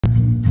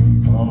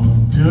of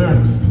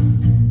dirt.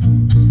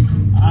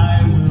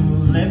 I will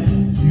let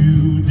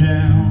you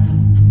down.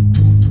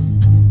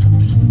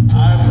 I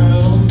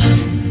will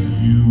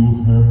make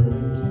you hurt.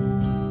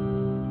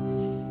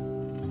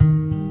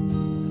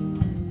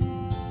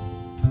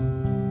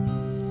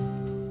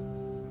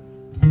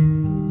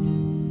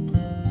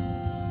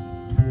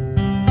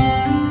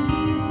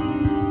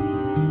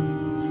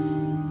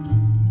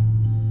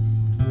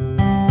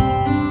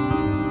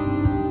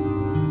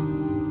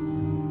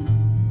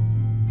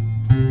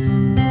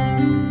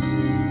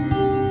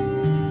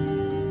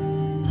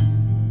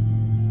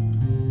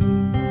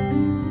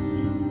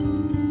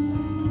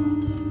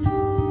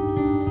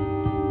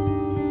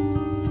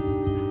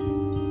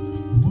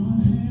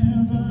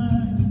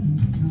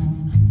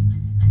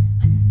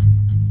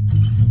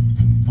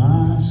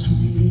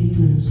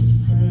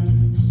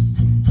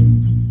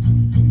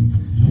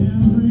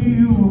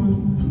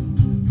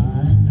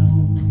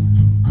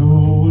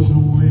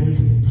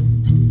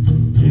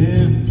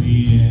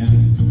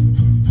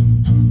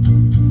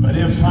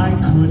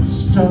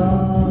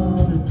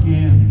 Start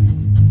again,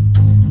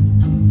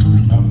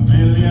 a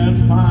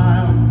million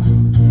miles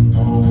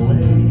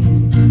away,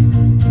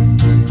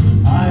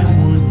 I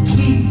would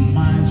keep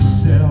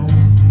myself,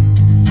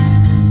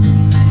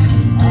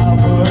 I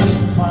would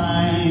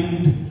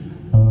find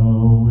a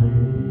way.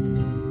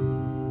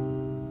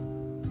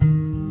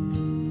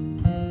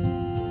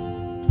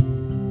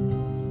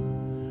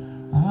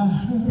 I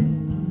hurt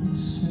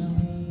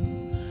myself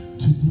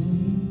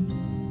today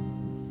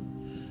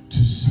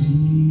to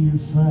see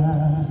if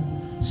I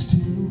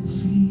still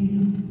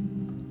feel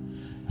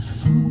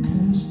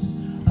focused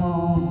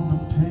on the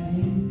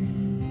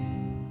pain,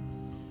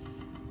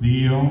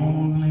 the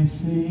only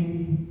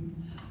thing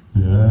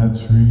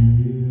that's real.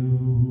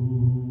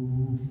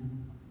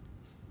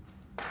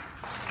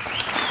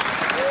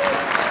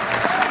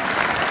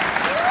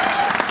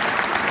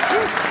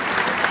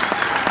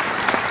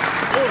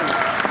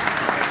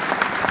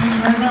 Thank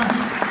you very much.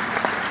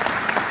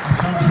 The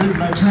song's written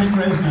by Trent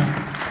Reznor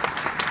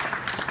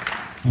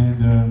and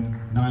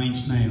 9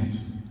 Inch Nails.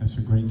 That's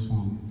a great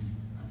song,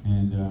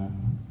 and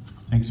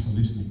thanks for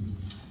listening.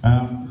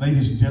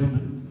 Ladies and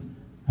gentlemen,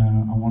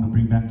 I want to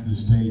bring back to the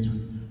stage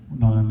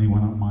not only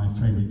one of my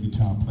favorite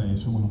guitar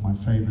players, but one of my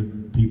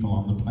favorite people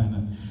on the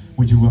planet.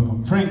 Would you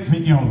welcome Frank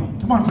Vignola?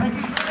 Come on, Frankie!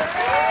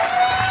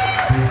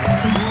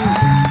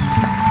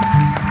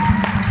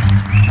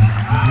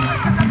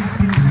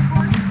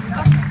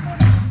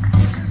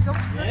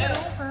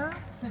 Yeah.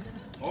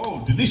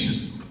 Oh,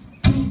 delicious!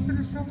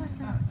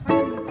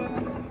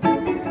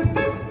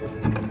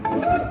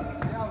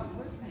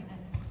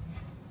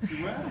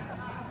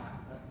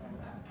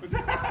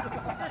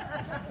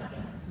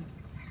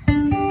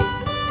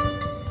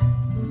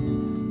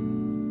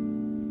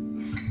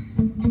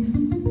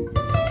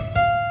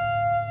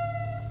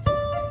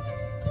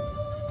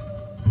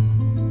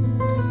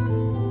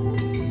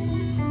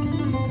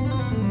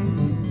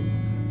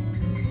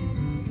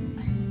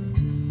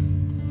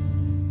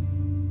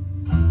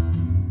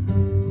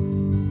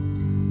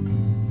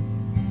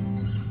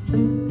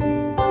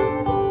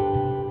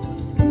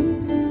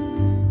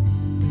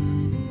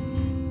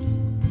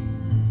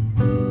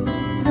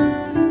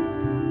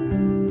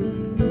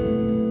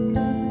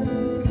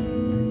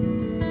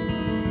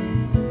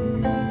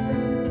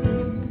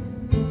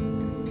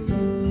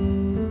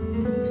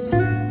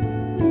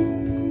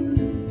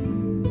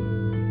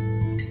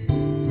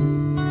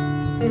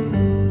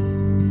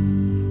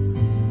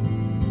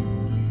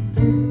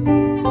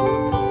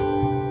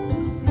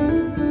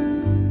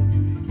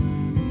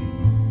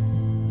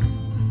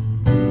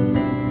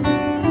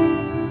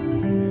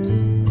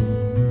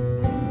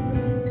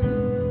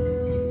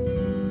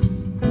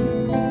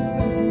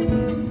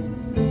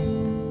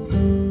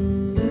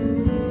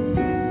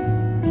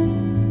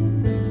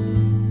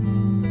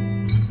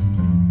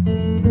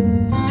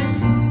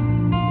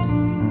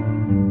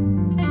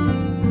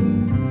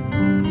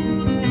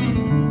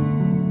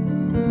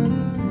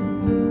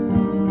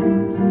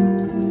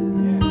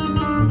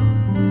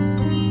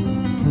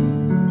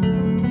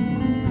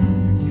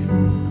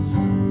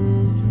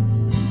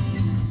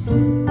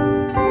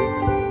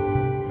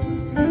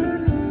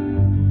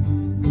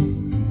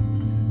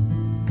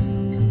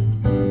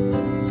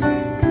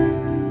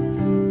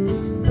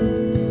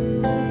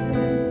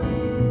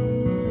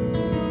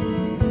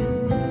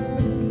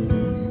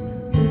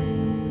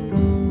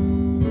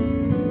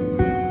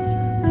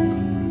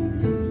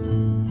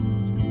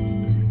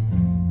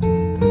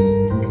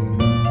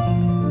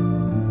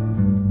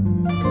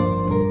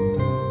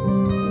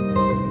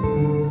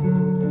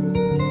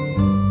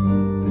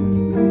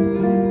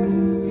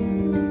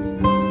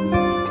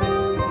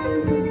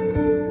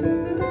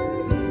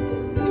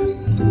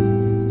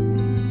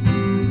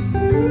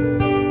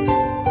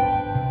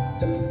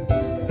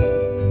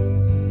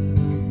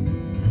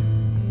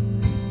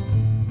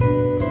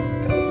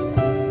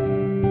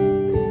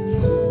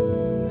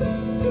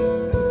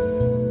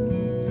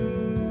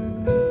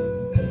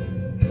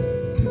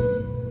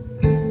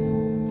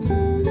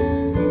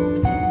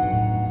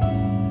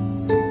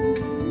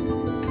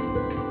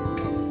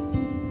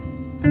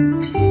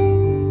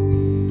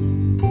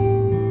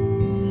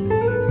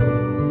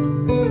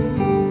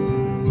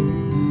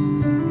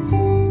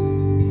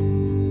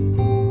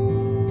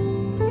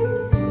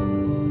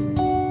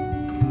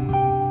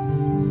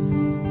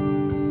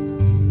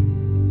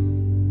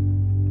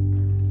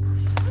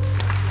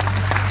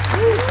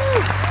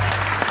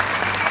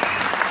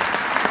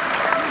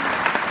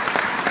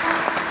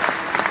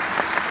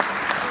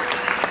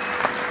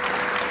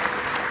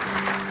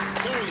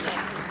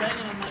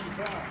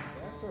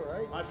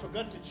 I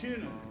forgot to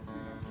tune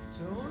it.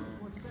 Tune?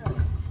 What's that?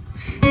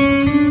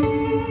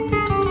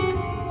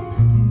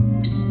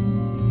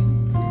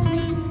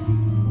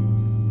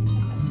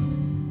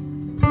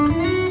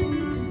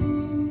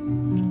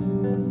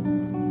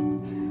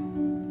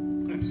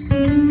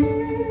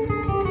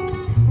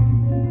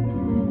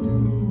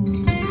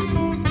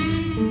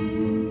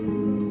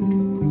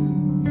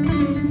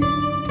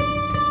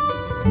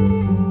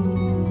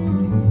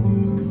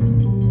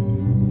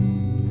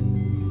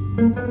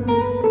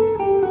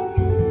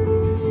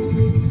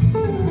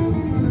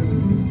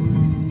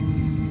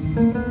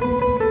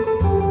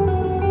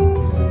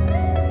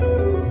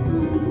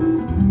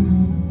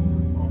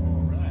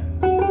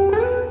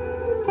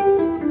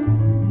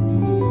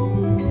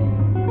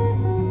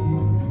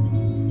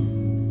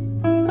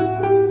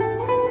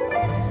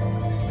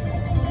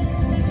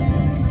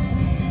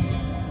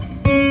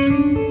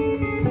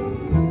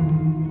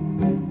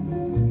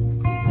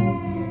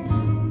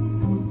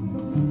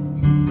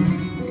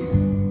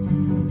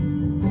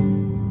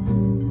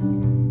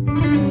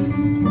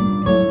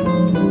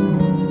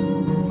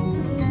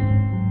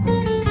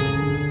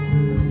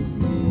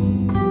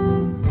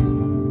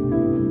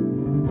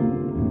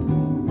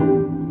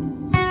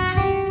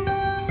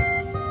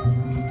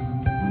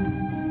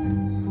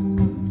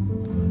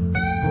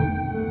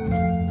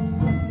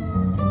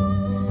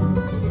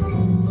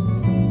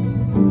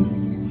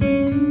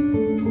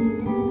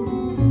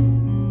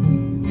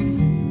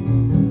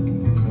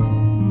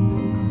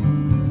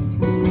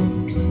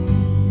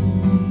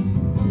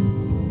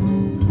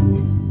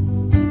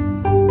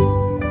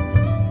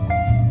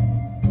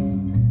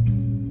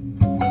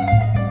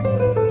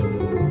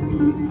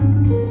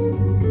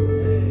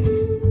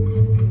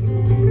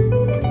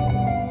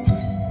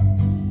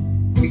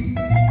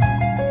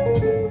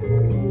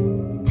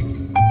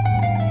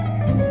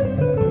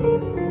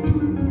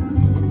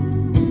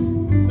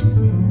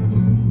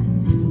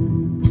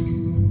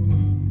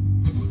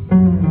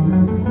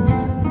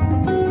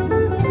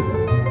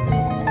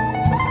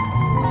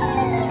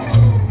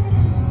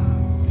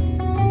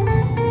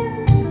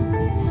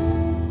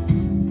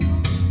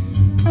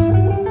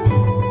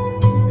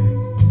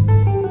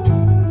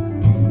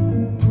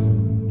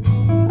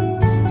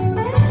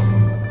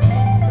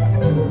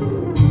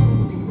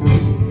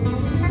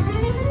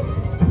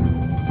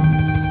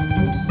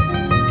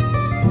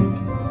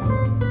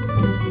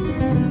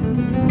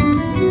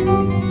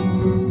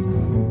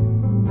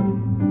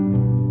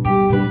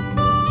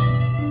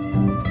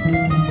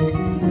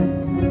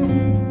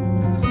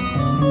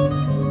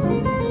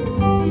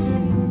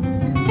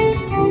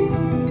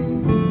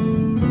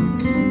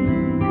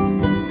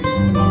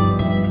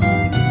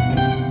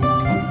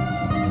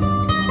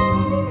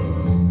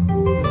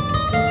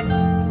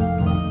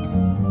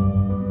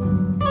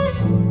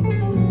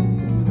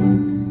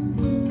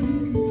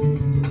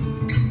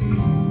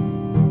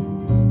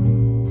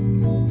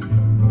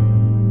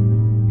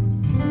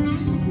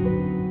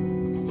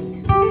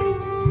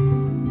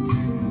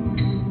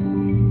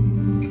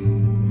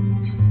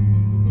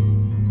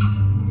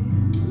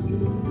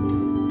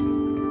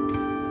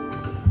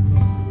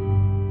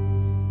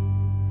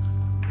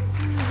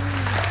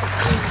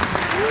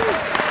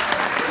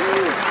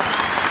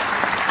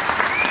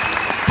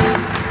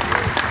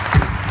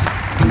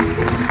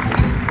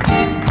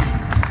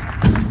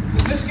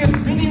 Let's get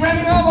Vinny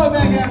RANIOLA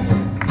back out here.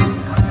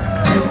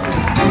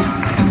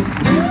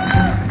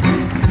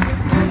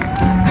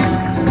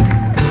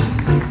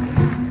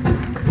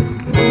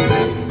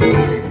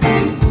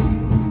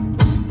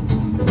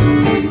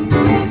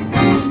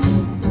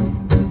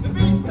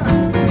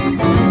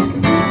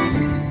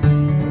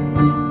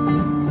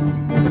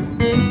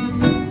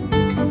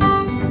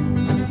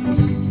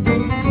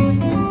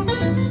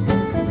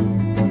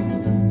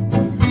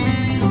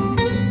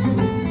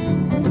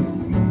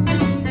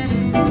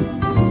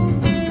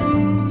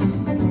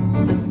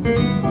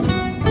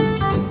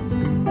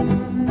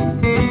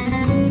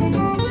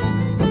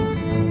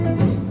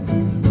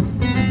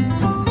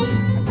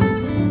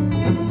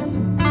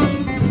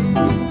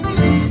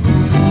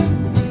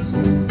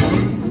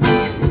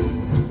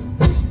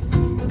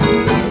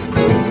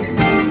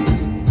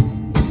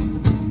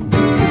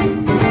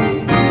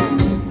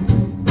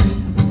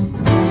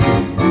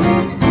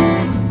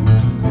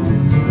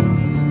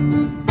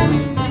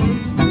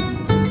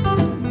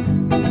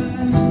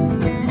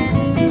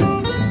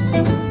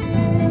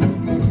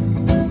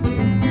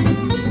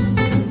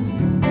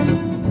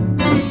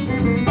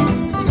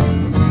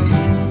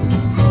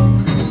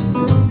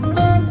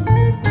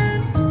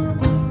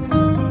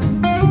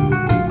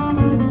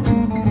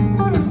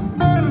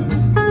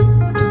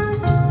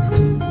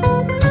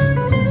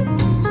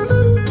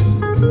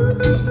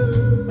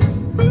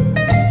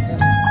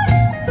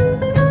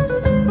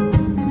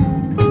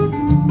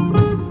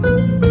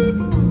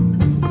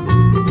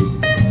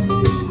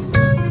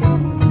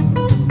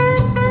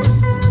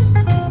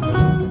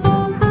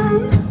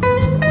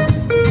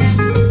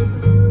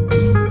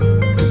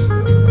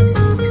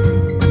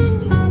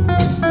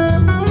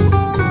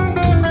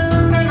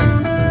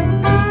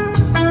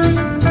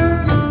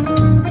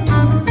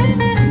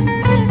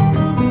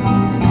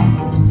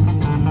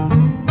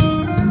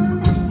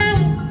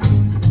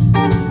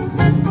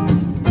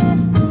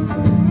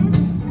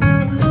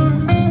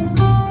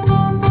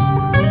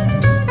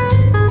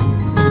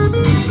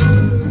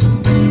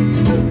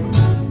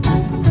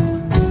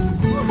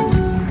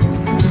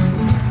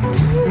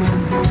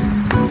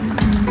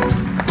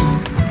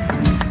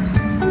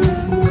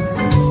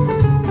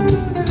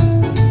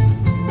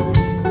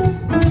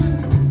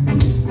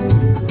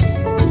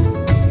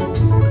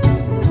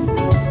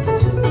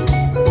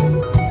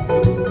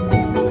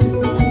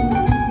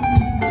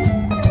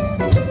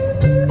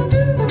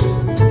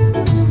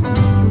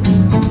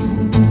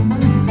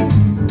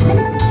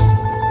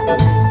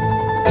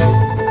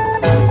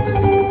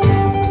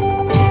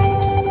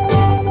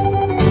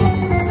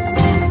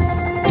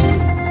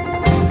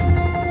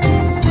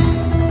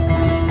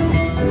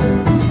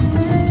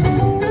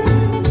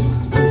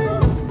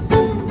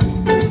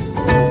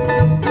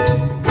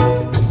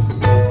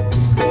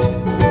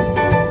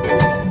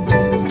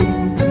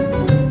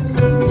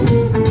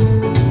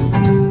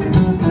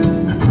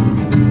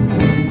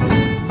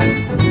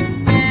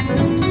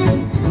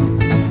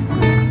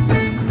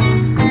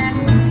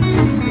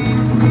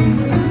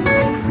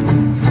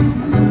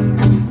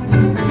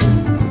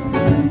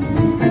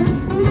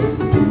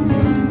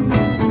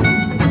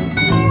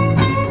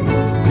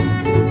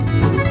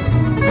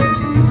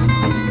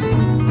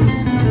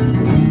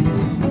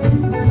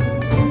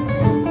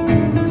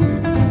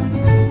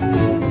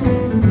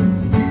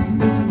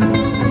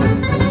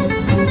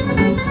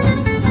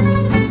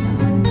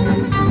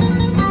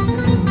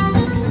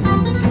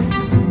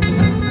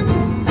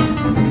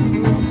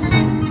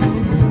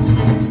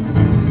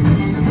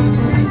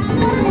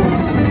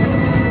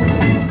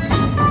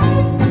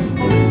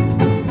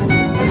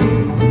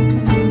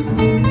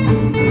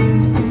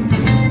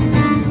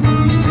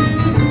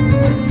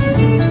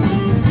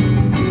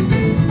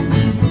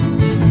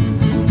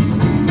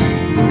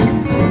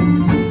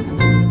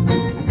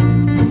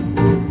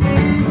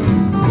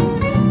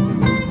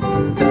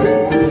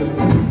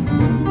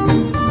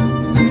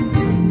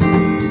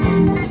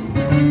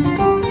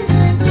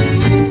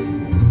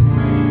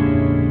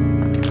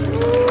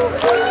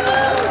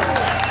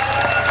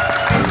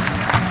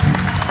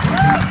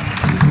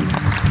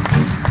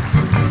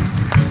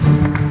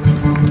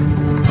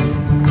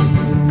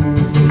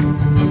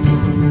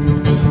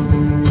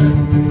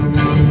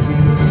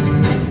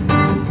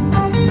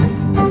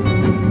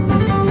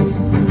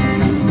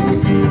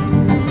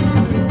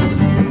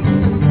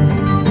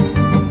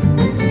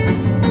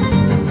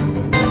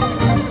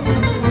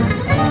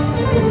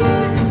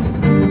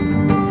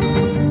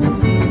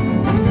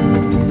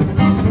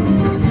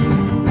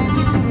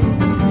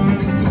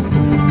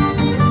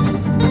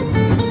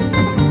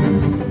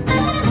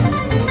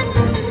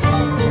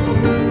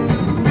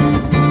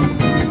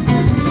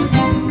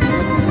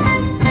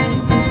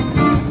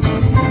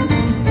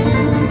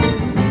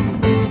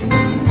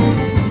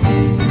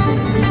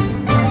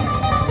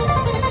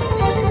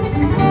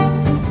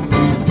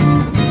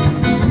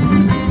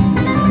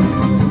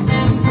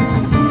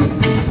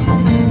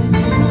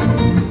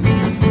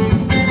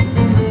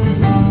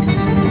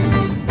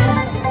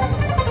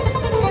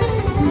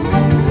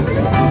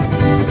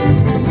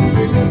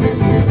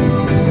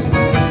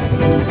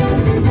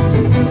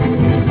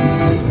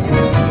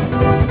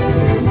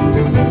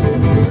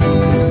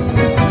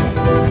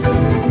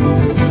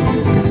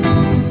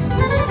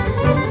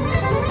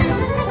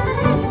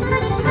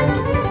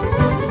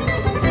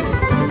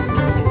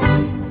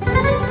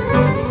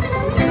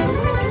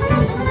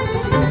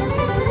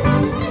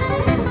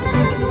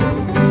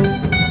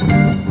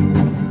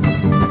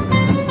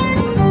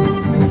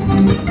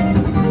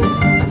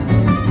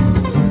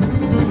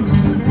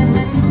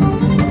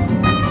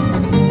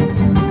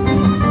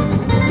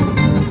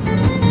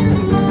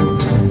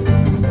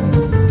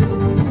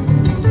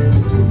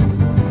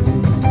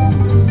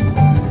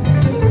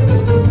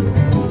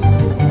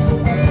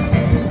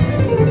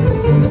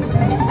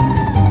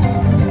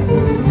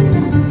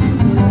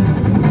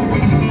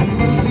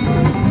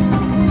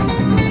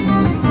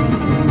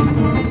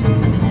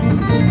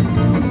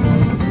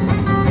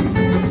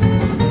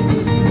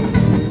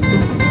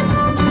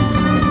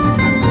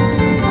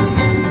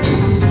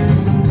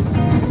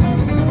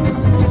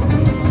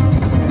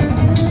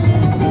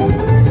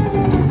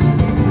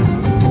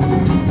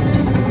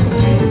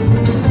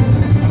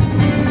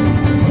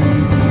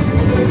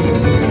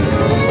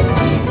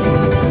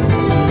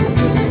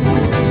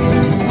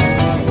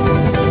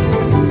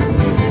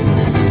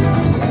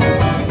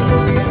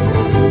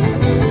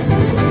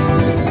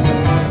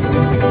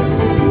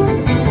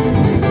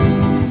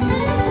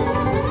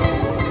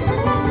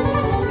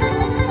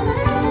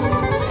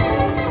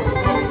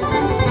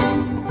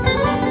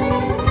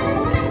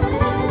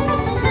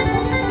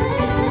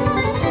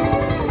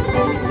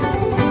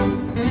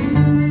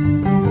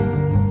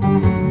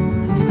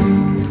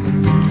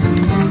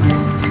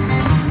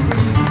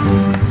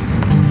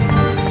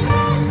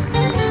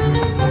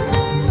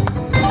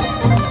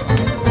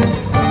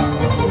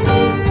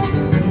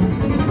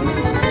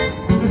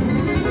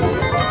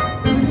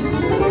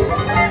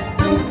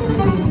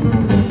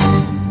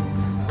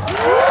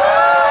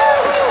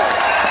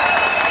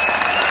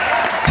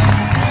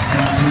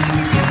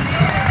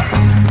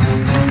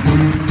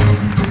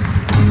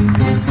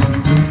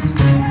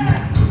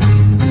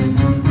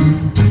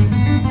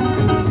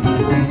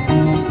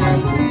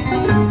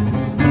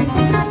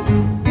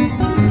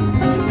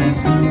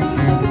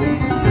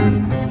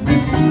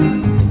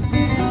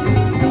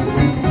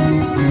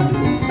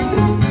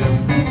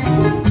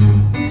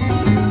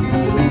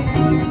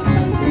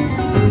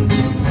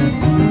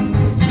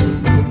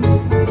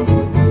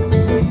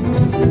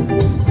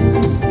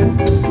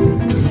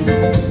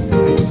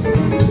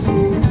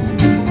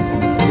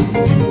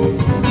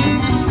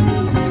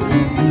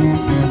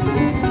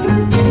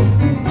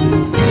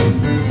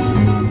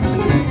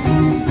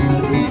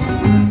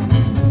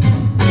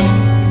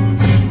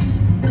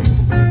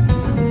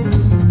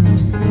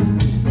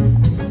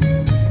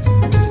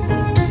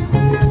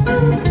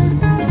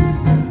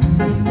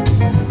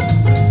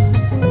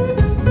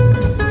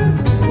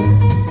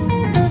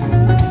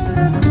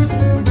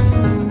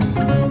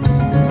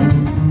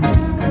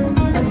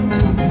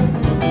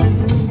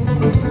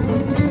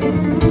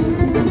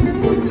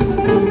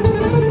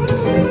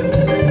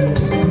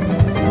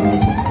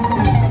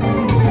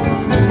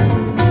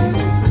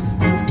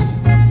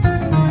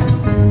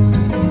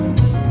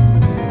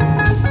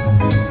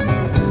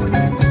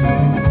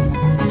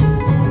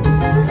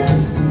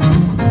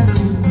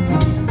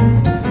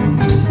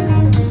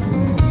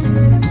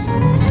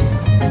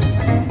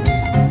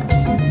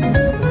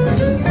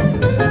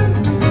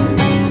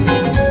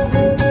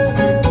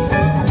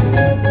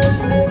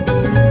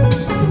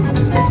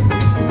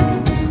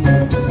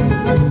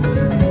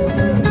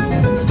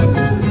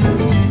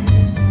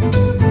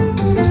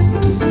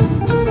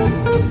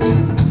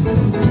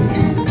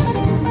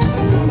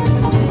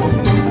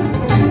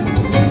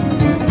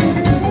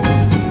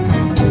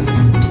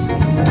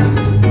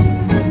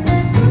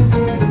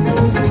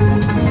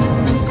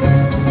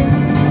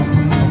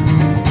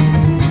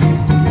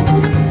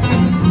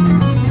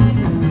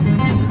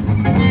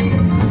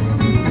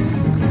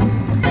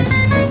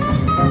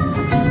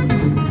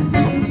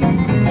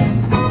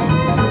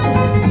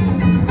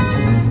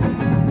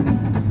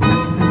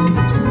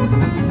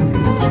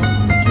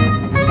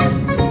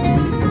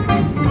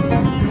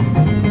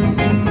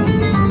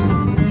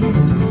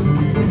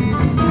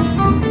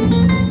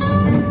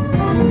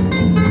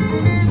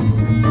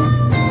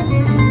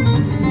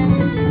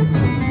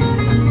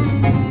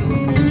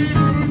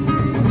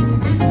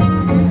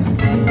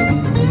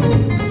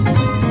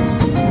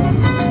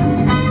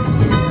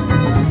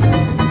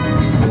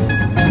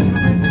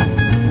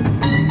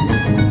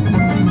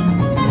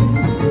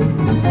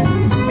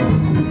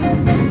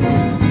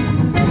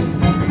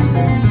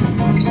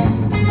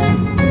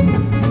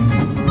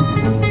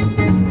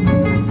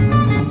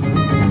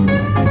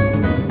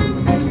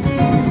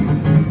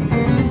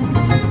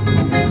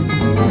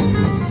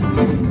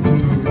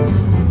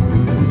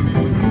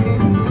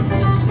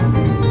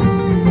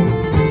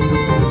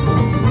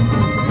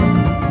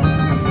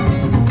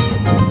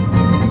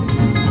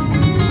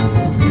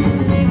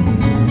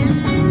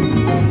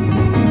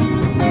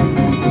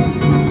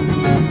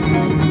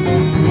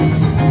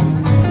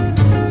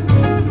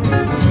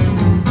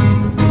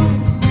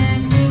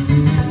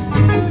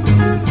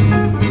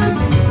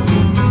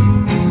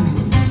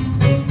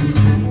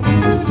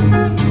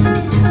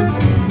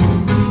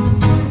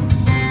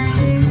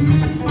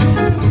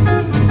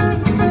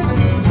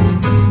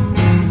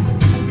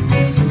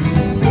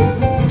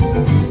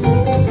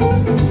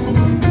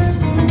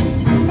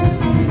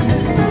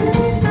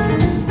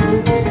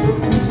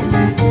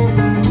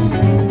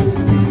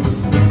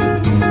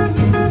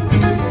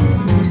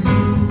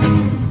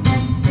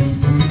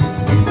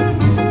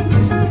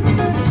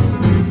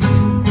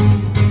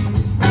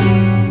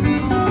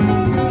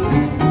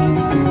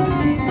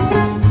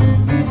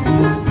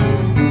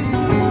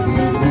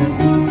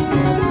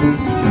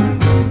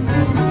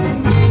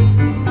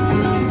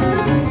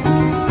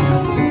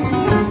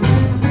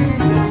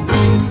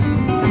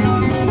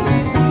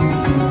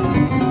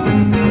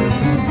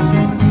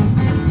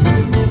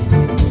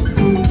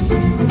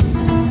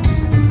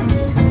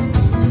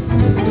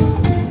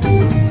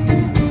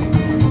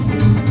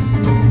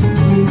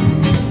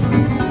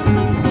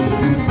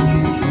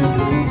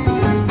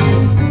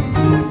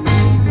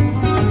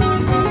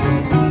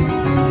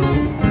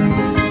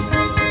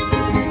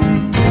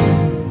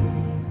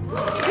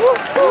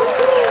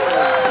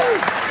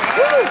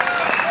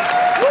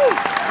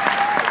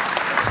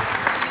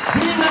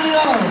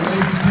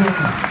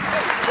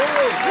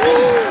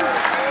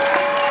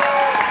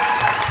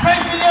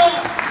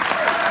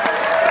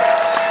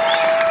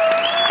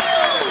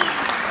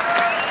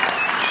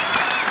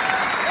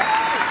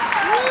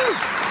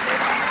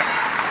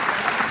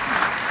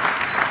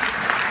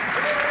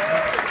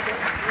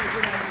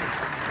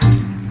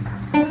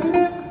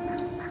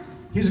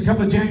 Here's a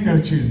couple of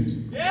Django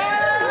tunes.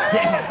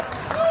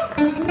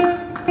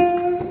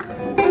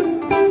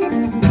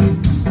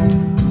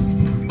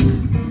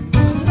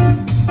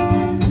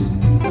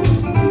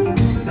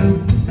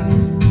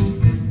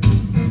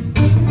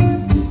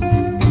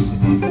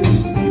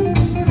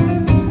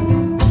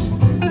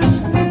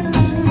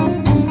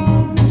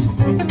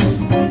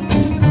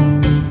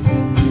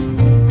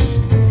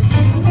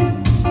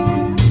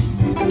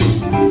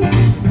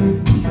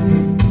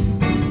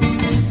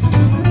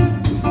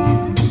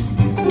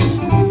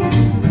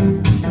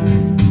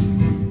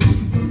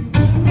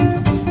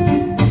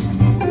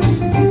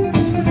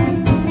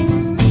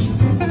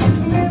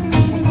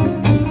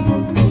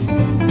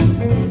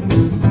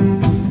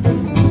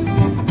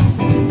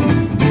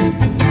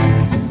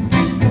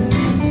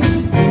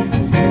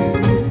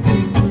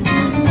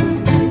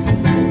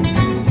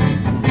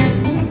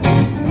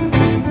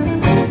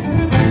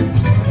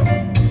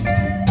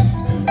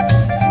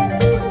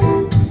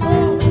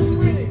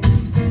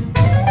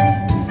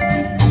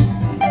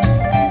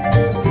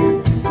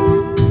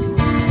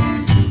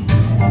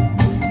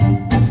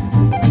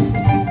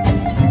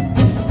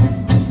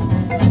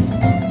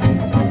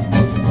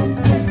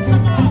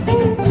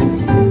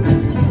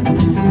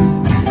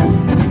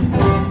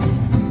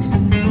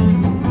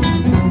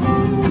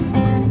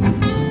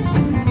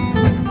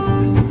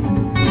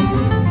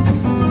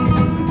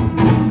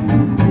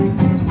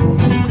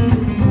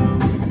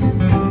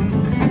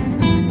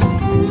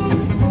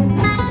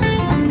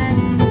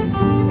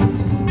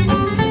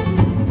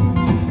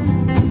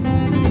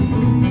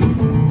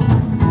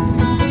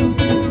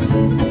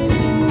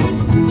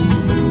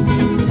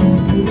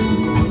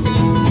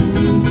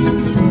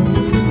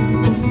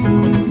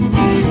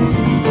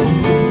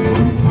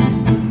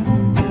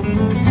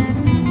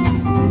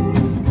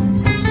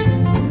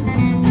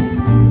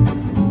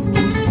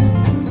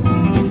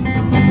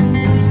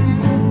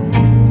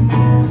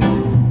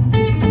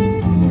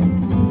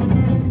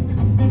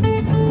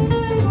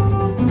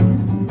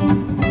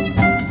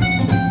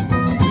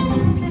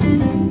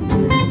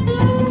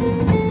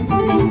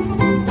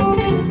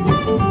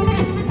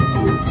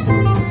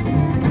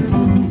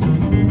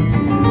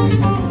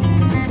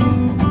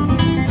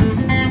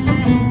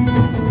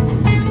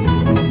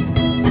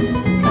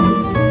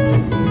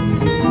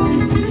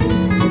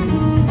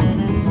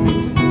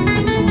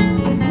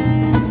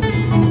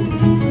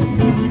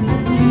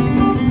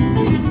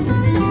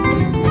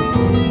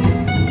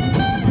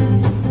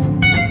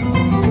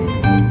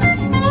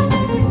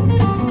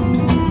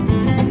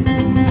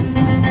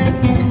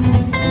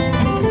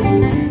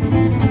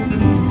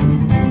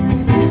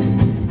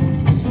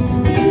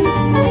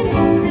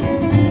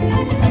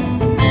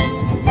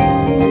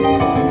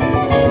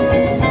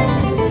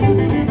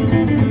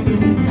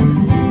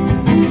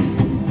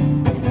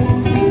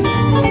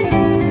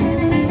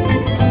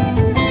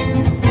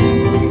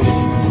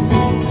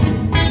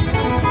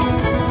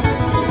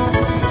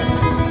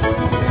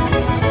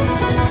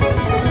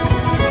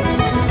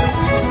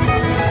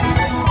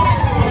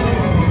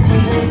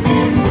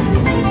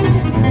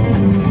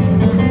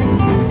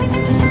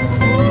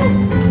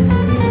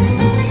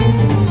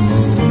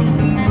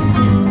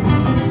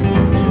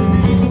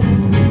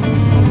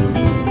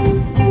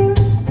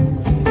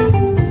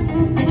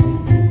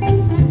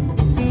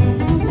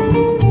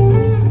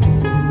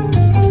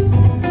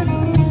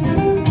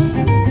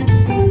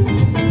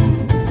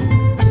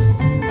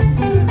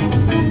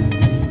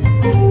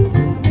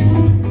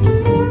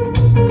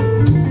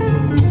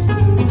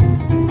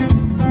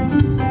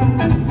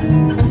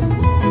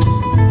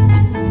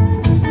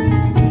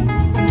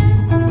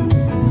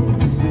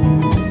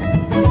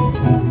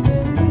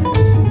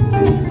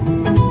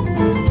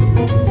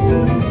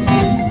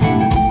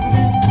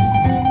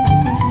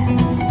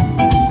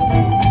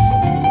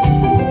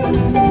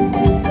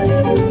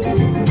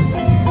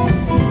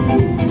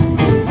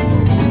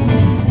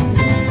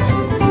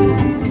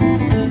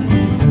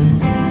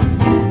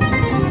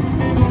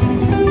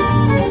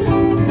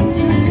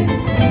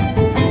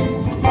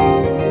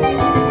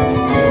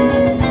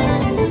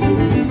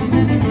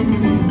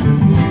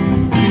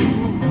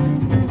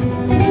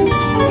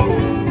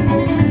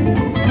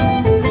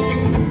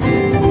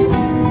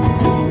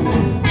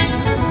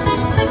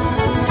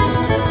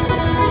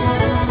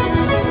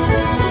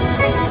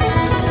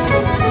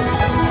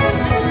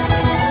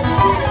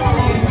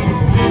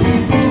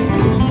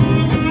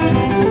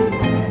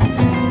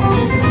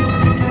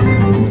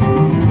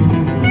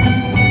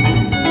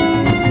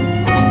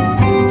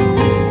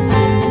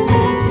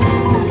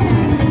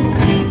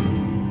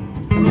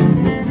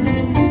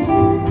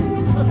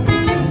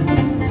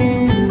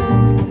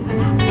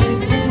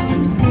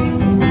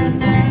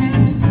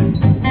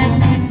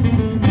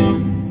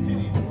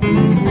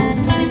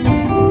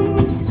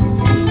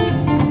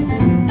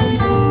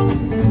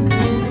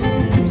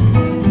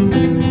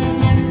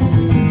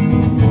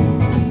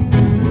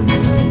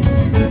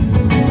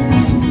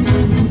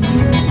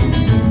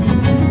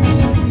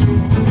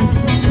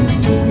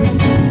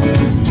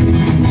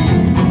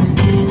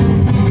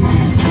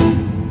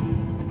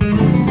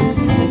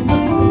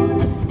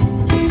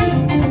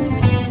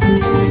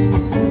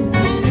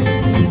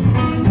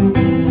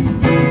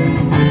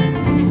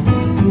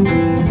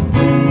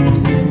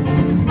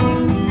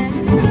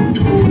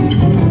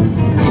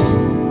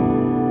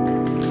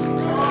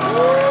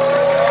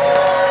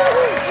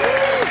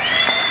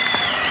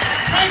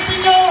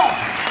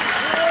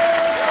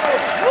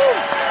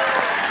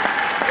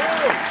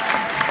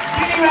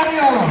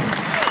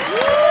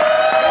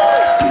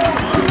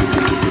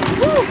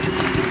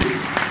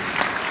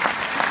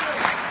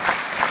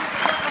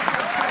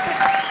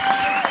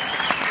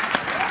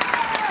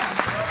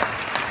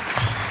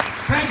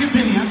 Eric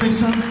and Vinny, aren't they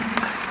so?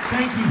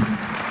 Thank you.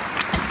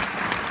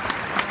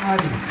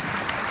 Righty.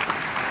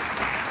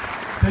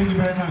 Thank you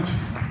very much.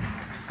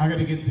 I got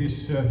to get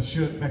this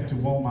shirt back to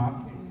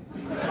Walmart.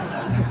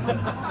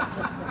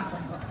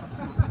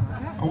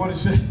 I want to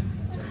say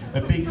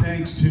a big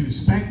thanks to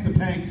Spank the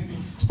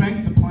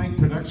Plank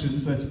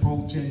Productions. That's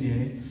Paul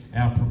Chenier,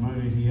 our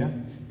promoter here,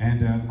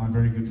 and my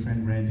very good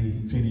friend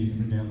Randy Finney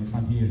down the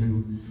front here,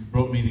 who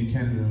brought me to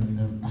Canada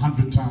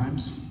 100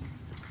 times.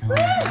 And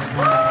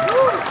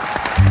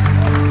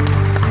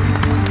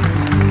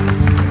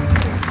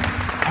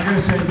I got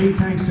to say a big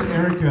thanks to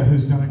Erica,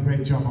 who's done a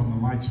great job on the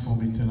lights for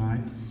me tonight.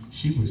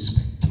 She was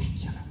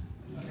spectacular.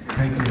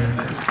 Thank you,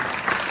 Erica.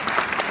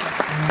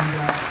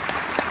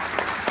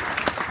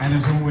 And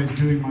as always,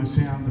 doing my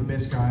sound, the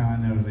best guy I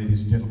know,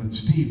 ladies and gentlemen,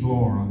 Steve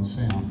Law on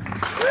sound.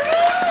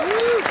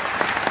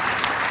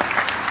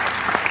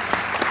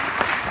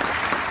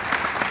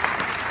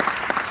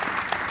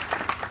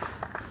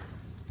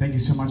 Thank you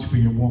so much for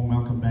your warm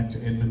welcome back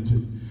to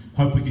Edmonton.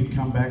 Hope we can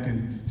come back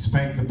and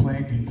spank the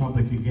plank in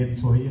public again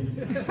for you.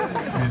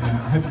 And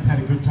hope you've had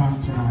a good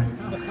time tonight.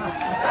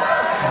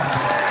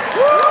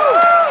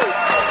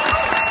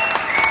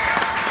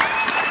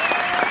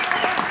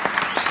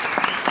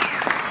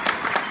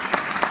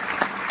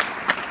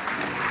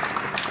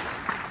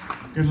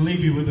 I'm going to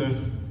leave you with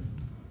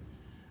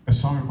a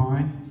song of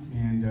mine,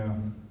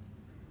 and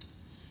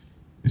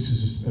this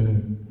is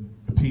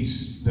a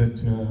piece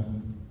that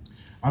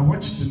I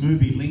watched the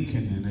movie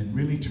Lincoln, and it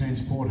really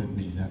transported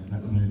me, that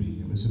movie.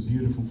 It was a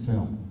beautiful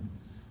film,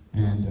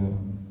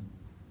 and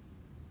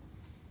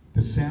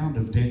the sound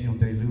of Daniel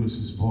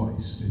Day-Lewis's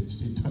voice,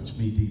 it touched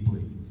me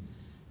deeply,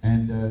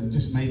 and it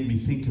just made me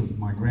think of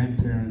my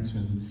grandparents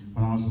and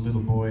when I was a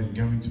little boy, and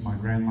going to my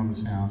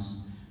grandmother's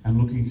house and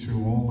looking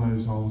through all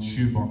those old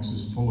shoe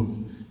boxes full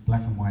of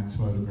black and white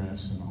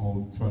photographs and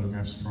old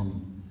photographs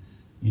from,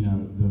 you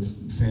know, the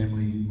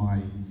family,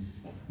 my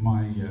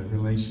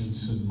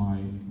relations and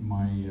my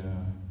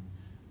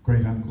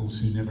great uncles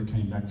who never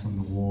came back from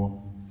the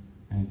war,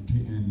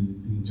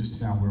 and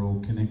just how we're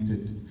all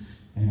connected.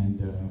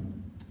 And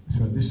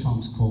so this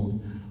song's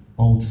called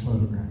Old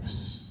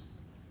Photographs.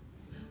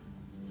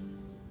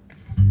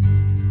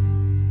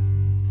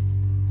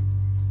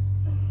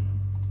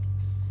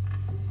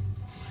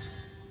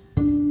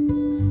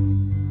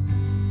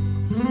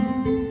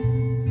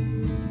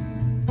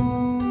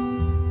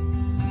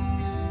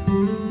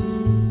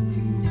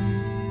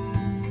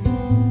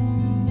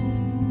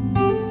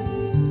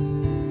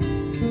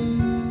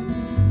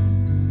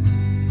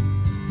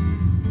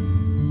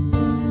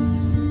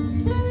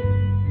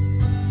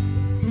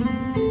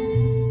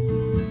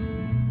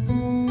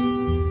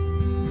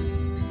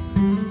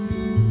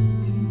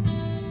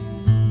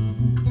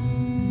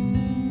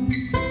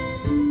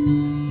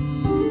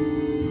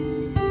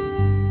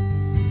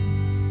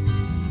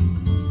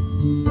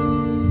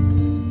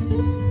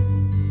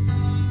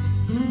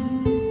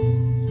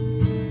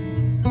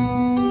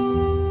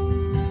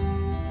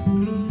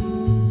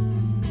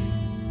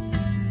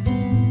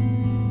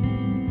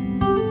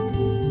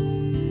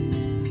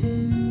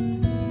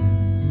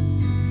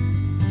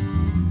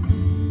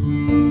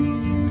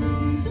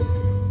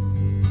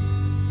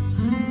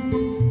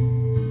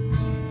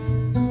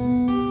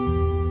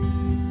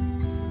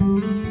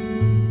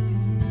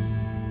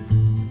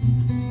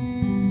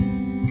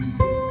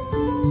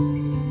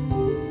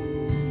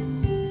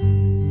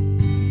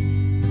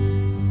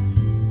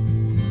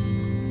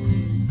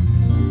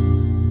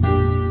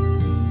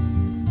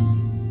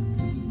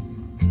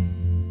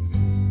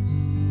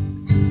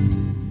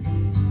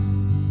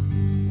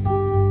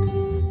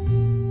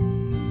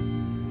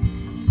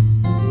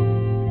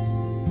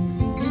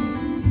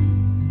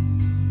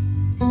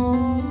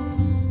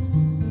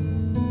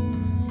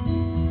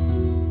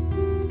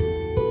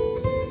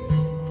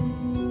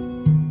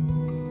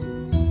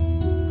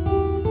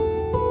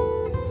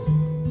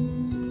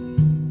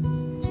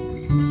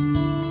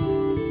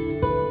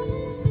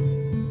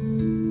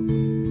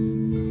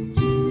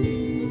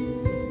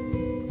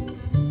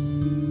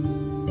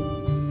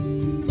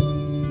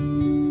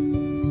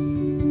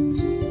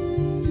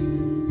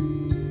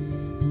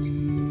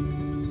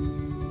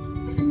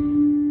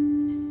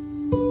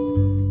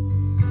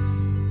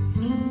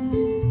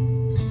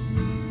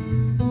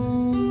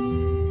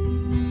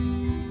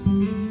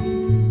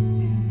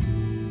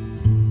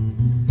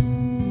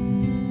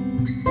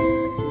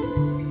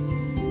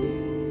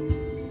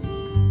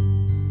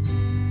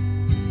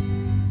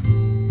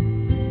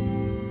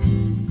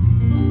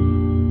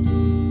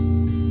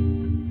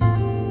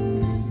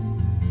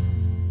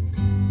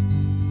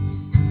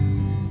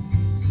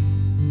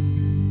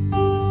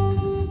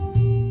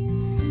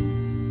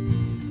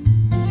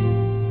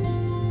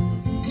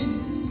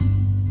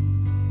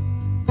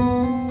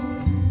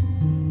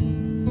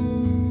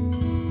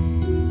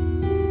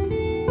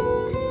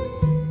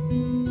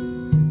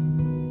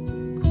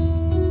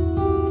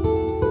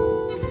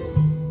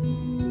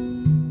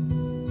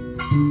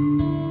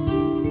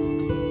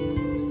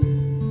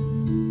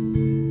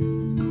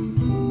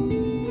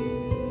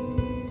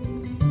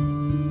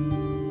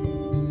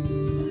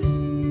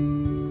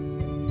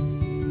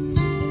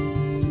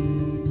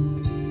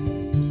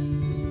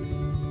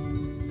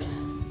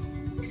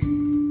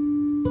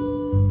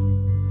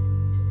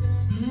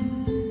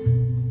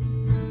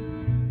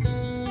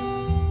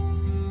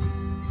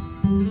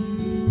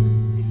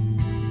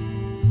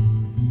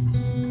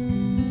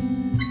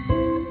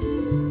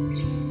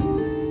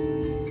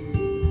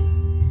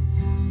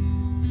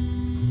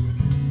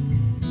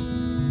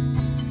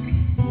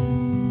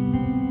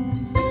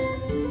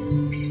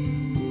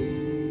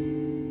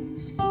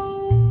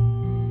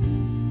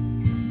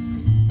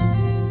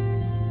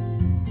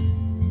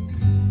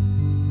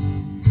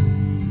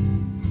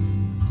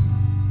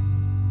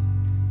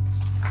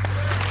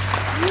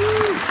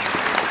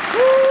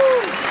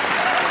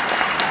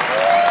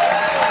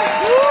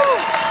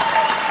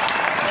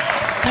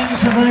 Thank you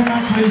so very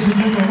much, ladies and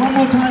gentlemen. One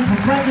more time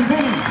for Frank and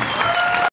Vinny.